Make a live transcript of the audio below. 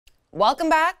Welcome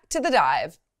back to The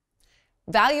Dive.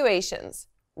 Valuations,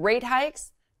 rate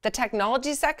hikes, the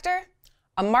technology sector,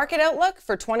 a market outlook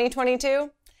for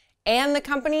 2022, and the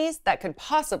companies that could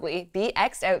possibly be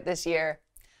X'd out this year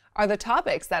are the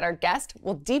topics that our guest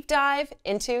will deep dive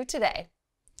into today.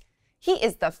 He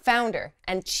is the founder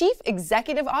and chief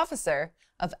executive officer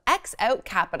of XOUT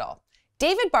Capital.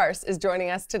 David Barse is joining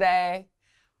us today.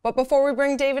 But before we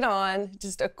bring David on,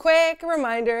 just a quick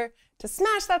reminder to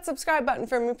smash that subscribe button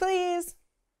for me, please.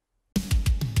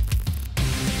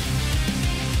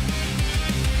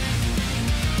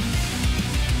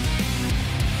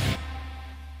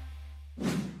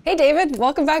 Hey, David,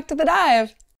 welcome back to The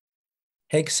Dive.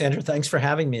 Hey, Cassandra, thanks for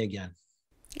having me again.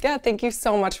 Yeah, thank you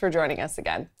so much for joining us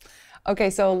again.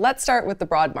 Okay, so let's start with the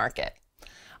broad market.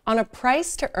 On a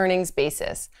price to earnings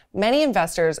basis, many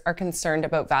investors are concerned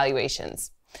about valuations.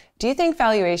 Do you think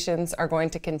valuations are going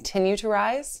to continue to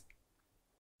rise?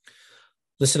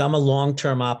 Listen, I'm a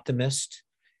long-term optimist,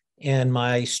 and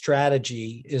my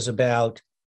strategy is about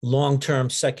long-term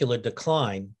secular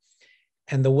decline.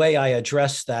 And the way I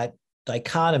address that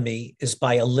dichotomy is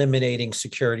by eliminating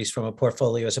securities from a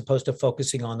portfolio as opposed to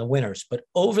focusing on the winners. But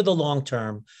over the long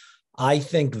term, I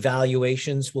think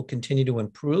valuations will continue to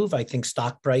improve. I think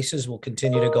stock prices will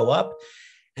continue to go up.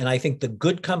 And I think the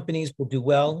good companies will do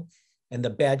well and the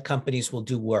bad companies will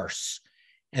do worse.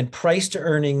 And price to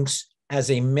earnings as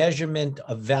a measurement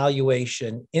of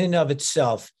valuation in and of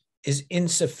itself is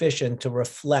insufficient to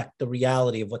reflect the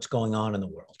reality of what's going on in the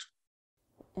world.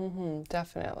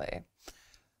 Definitely.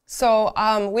 So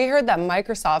we heard that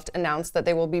Microsoft announced that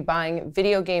they will be buying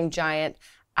video game giant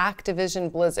Activision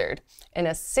Blizzard in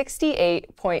a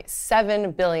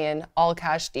 $68.7 billion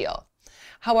all-cash deal.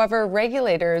 However,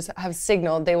 regulators have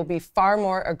signaled they will be far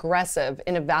more aggressive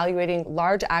in evaluating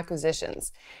large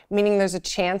acquisitions, meaning there's a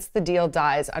chance the deal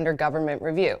dies under government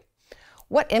review.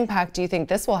 What impact do you think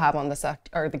this will have on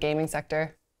the gaming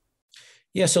sector?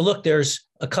 Yeah, so look, there's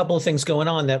a couple of things going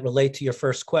on that relate to your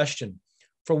first question.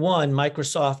 For one,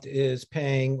 Microsoft is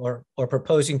paying or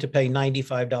proposing to pay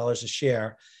 $95 a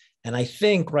share. And I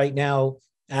think right now,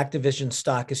 Activision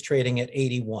stock is trading at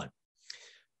 81.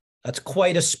 That's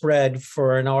quite a spread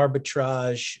for an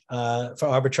arbitrage, for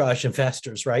arbitrage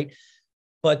investors, right?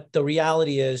 But the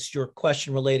reality is your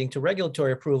question relating to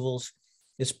regulatory approvals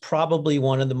is probably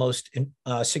one of the most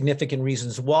significant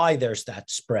reasons why there's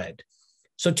that spread.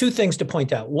 So two things to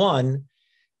point out. One,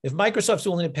 if Microsoft's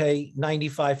willing to pay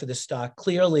 95 for the stock,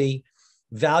 clearly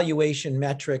valuation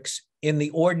metrics in the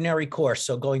ordinary course,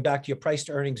 so going back to your price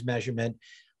to earnings measurement,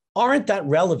 aren't that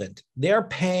relevant. They're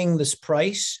paying this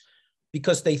price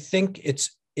because they think it's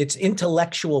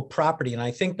intellectual property. And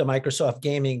I think the Microsoft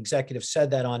gaming executive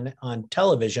said that on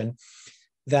television,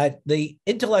 that the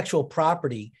intellectual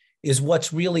property is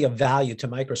what's really of value to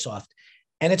Microsoft.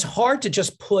 And it's hard to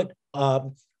just put a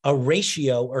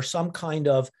ratio or some kind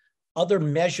of other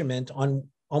measurement on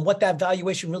what that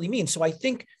valuation really means. So I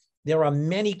think there are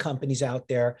many companies out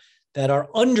there that are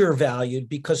undervalued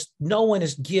because no one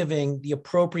is giving the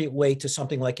appropriate weight to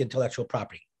something like intellectual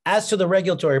property. As to the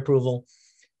regulatory approval,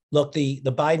 look, the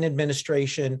Biden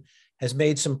administration has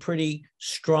made some pretty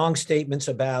strong statements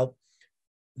about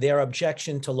their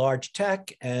objection to large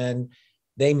tech, and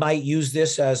they might use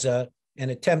this as an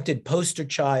attempted poster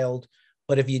child.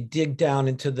 But if you dig down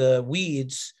into the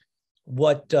weeds,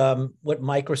 what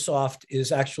Microsoft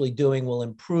is actually doing will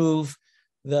improve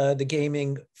the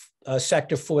gaming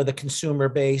sector for the consumer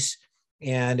base,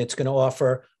 and it's going to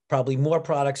offer probably more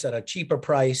products at a cheaper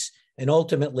price. And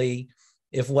ultimately,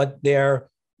 if what their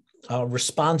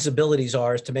responsibilities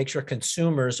are is to make sure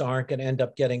consumers aren't going to end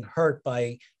up getting hurt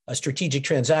by a strategic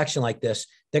transaction like this,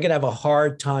 they're going to have a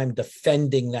hard time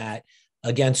defending that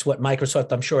against what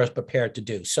Microsoft, I'm sure, is prepared to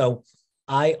do. So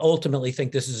I ultimately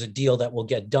think this is a deal that will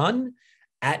get done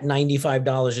at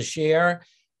 $95 a share.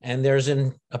 And there's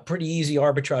a pretty easy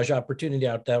arbitrage opportunity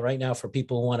out there right now for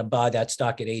people who want to buy that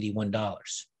stock at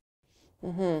 $81.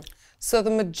 So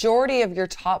the majority of your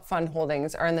top fund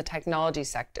holdings are in the technology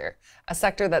sector, a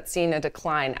sector that's seen a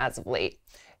decline as of late.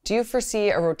 Do you foresee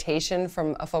a rotation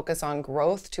from a focus on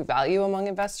growth to value among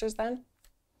investors then?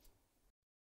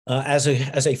 As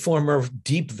a former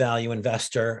deep value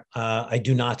investor, I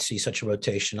do not see such a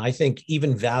rotation. I think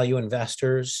even value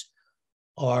investors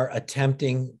are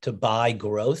attempting to buy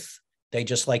growth. They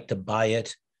just like to buy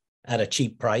it at a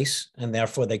cheap price, and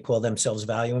therefore they call themselves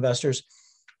value investors.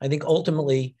 I think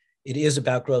ultimately it is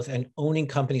about growth and owning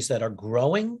companies that are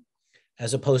growing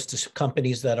as opposed to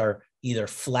companies that are either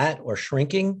flat or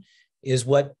shrinking is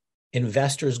what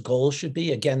investors' goals should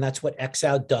be. Again, that's what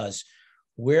XOUT does.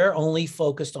 We're only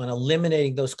focused on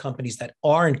eliminating those companies that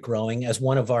aren't growing as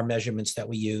one of our measurements that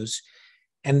we use.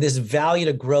 And this value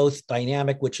to growth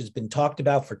dynamic, which has been talked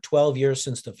about for 12 years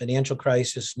since the financial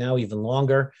crisis, now even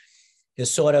longer, is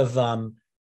sort of,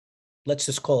 let's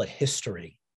just call it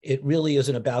history. It really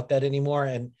isn't about that anymore.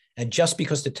 And just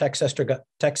because the tech sector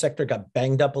got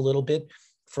banged up a little bit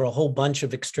for a whole bunch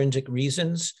of extrinsic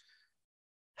reasons,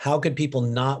 how could people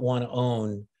not want to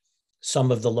own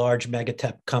some of the large mega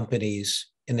tech companies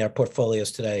in their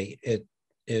portfolios today?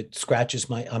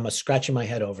 I'm scratching my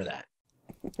head over that.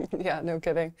 Yeah, no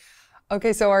kidding.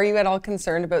 Okay, so are you at all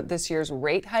concerned about this year's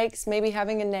rate hikes maybe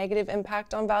having a negative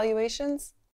impact on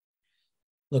valuations?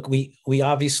 Look, we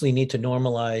obviously need to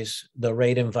normalize the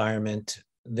rate environment.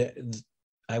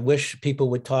 I wish people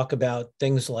would talk about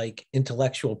things like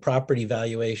intellectual property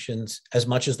valuations as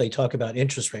much as they talk about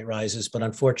interest rate rises, but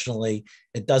unfortunately,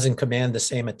 it doesn't command the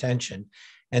same attention.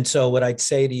 And so what I'd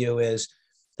say to you is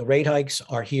the rate hikes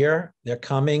are here, they're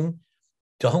coming.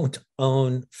 Don't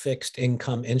own fixed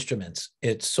income instruments.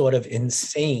 It's sort of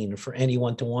insane for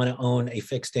anyone to want to own a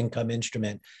fixed income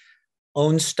instrument.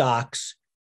 Own stocks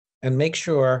and make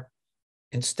sure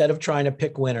instead of trying to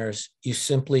pick winners, you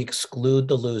simply exclude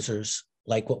the losers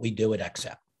like what we do at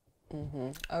XOUT.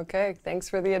 Okay, thanks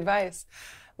for the advice.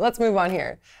 Let's move on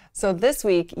here. So this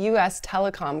week, U.S.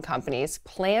 telecom companies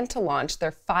plan to launch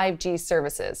their 5G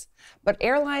services, but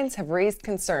airlines have raised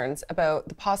concerns about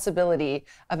the possibility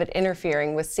of it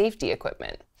interfering with safety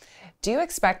equipment. Do you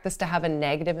expect this to have a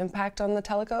negative impact on the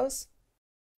telcos?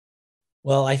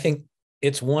 Well, I think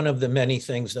it's one of the many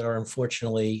things that are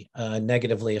unfortunately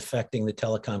negatively affecting the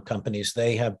telecom companies.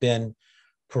 They have been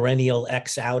perennial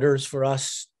X-outers for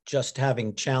us, just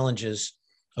having challenges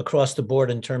across the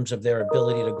board in terms of their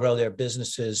ability to grow their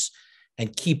businesses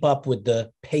and keep up with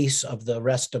the pace of the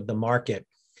rest of the market,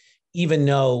 even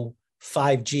though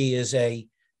 5G is a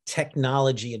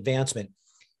technology advancement.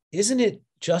 Isn't it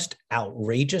just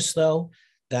outrageous, though,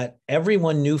 that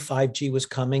everyone knew 5G was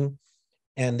coming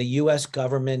and the US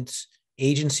government's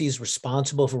agencies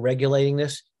responsible for regulating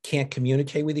this can't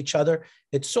communicate with each other?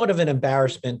 It's sort of an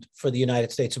embarrassment for the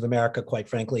United States of America, quite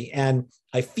frankly. And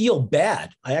I feel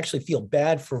bad. I actually feel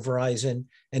bad for Verizon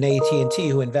and AT&T,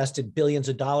 who invested billions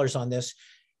of dollars on this,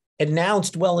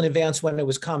 announced well in advance when it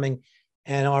was coming,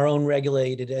 and our own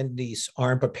regulated entities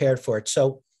aren't prepared for it.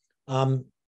 So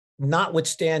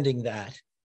notwithstanding that,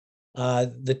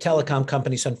 the telecom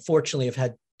companies, unfortunately, have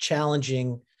had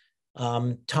challenging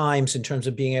times in terms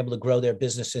of being able to grow their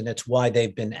business, and it's why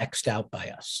they've been X'd out by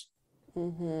us.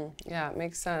 Yeah, it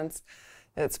makes sense.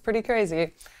 It's pretty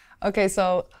crazy. Okay,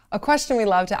 so a question we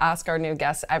love to ask our new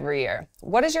guests every year.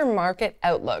 What is your market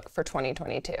outlook for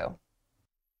 2022?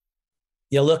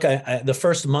 Yeah, look, the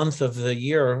first month of the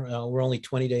year, we're only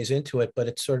 20 days into it, but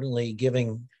it's certainly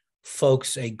giving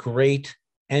folks a great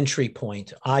entry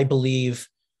point. I believe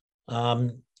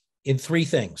in three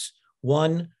things.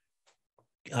 One,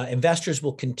 investors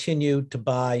will continue to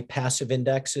buy passive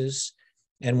indexes,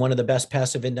 and one of the best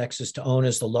passive indexes to own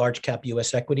is the large cap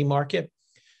U.S. equity market.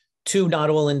 Two, not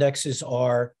all indexes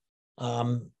are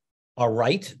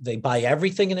right. They buy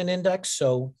everything in an index,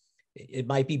 so it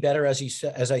might be better, as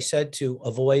I said, to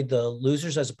avoid the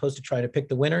losers as opposed to trying to pick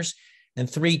the winners. And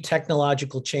three,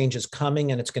 technological change is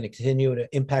coming, and it's going to continue to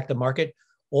impact the market.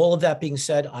 All of that being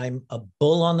said, I'm a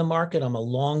bull on the market. I'm a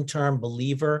long-term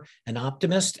believer and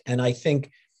optimist. And I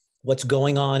think what's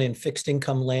going on in fixed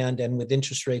income land and with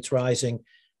interest rates rising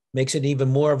makes it even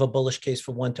more of a bullish case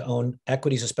for one to own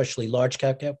equities, especially large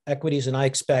cap equities. And I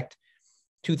expect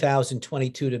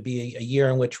 2022 to be a year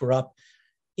in which we're up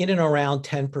in and around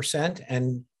 10%.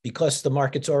 And because the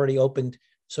market's already opened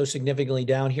so significantly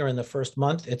down here in the first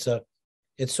month,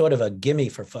 it's sort of a gimme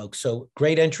for folks. So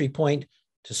great entry point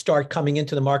to start coming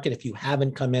into the market if you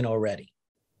haven't come in already.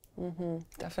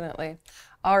 Definitely.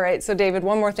 All right. So David,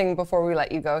 one more thing before we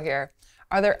let you go here.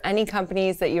 Are there any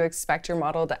companies that you expect your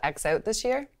model to X out this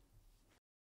year?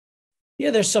 Yeah,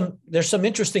 there's some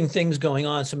interesting things going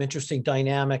on, some interesting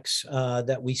dynamics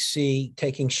that we see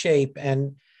taking shape.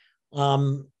 And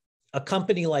a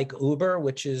company like Uber,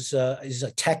 which is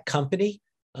a tech company,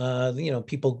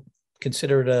 people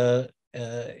consider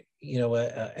it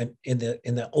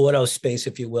in the auto space,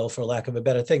 if you will, for lack of a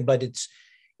better thing, but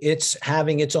it's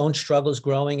having its own struggles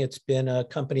growing. It's been a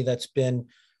company that's been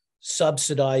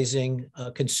subsidizing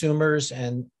consumers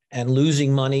and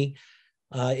losing money.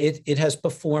 It has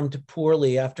performed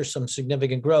poorly after some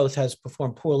significant growth, has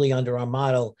performed poorly under our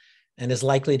model, and is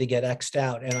likely to get X'd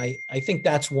out. And I think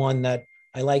that's one that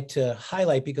I like to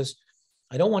highlight because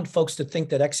I don't want folks to think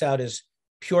that XOUT is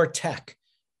pure tech.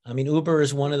 I mean, Uber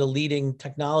is one of the leading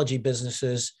technology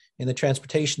businesses in the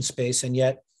transportation space, and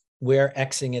yet we're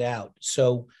Xing it out.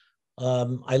 So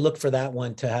I look for that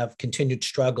one to have continued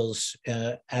struggles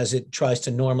as it tries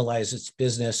to normalize its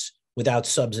business without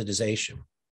subsidization.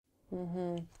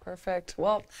 Perfect.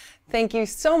 Well, thank you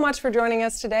so much for joining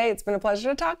us today. It's been a pleasure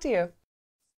to talk to you.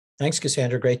 Thanks,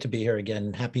 Cassandra. Great to be here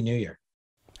again. Happy New Year.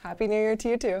 Happy New Year to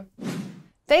you too.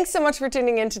 Thanks so much for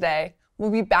tuning in today. We'll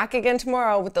be back again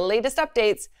tomorrow with the latest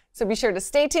updates, so be sure to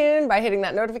stay tuned by hitting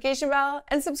that notification bell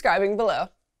and subscribing below.